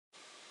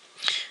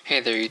Hey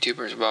there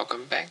YouTubers,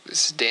 welcome back.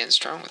 This is Dan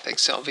Strong with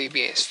Excel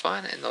VBA is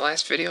Fun. In the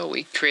last video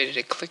we created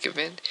a click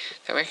event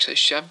that we actually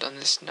shoved on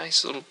this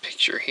nice little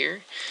picture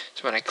here.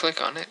 So when I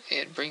click on it,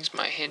 it brings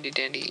my handy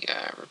dandy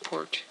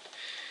report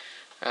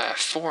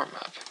form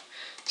up.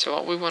 So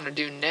what we want to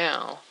do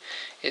now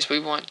is we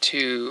want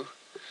to,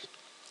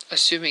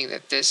 assuming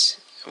that this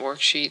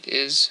worksheet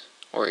is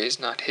or is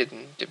not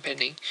hidden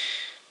depending,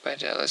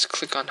 but let's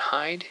click on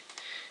hide.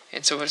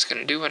 And so what it's going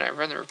to do when I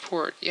run the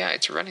report, yeah,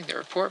 it's running the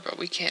report, but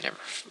we can't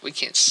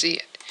see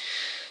it.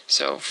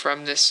 So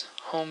from this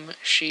home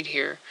sheet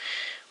here,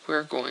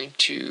 we're going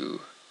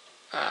to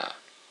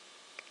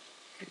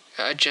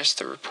adjust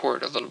the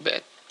report a little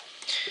bit.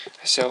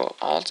 So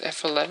Alt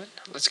F11,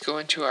 let's go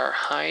into our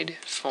hide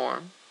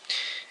form,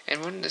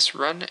 and when this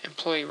run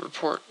employee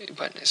report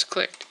button is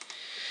clicked,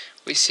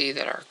 we see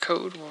that our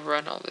code will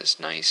run all this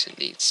nice and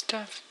neat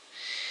stuff.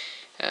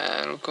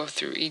 It'll go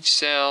through each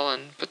cell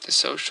and put the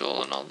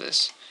social and all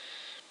this.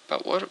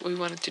 But what we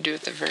want it to do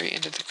at the very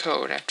end of the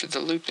code, after the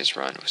loop is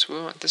run, is we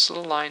want this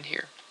little line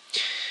here.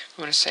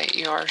 We want to say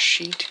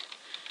sheet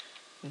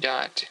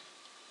dot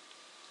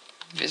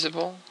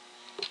visible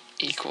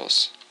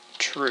equals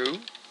true.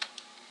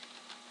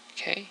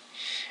 Okay,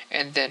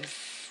 and then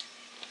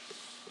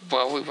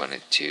we want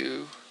it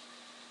to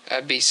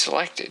be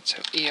selected.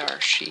 So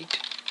sheet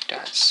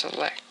dot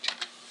select.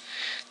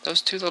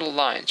 Those two little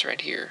lines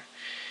right here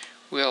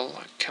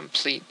will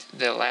complete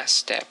the last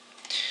step.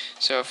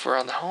 So if we're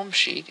on the home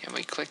sheet and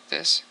we click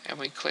this and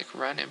we click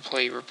run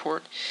employee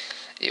report,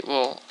 it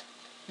will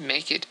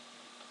make it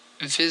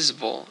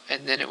visible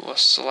and then it will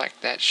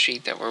select that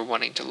sheet that we're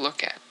wanting to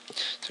look at.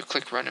 So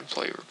click run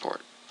employee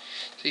report.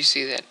 So you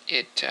see that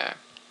it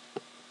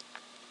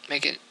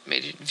made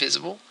it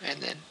visible,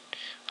 and then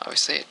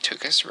obviously it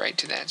took us right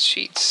to that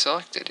sheet,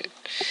 selected it.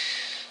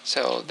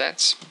 So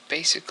that's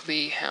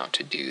basically how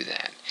to do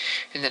that.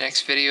 In the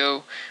next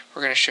video,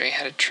 we're going to show you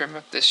how to trim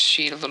up this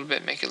sheet a little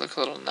bit, make it look a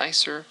little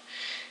nicer.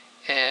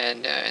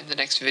 And in the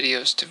next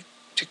videos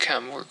to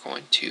come, we're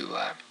going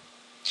to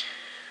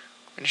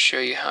show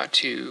you how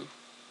to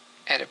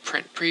add a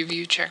print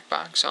preview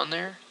checkbox on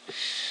there,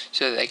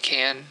 so that they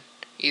can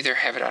either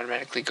have it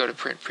automatically go to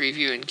print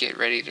preview and get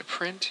ready to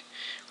print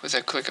with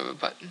a click of a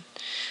button,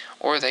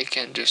 or they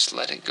can just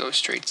let it go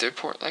straight to the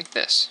report like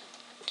this.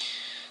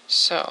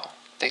 So,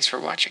 thanks for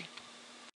watching.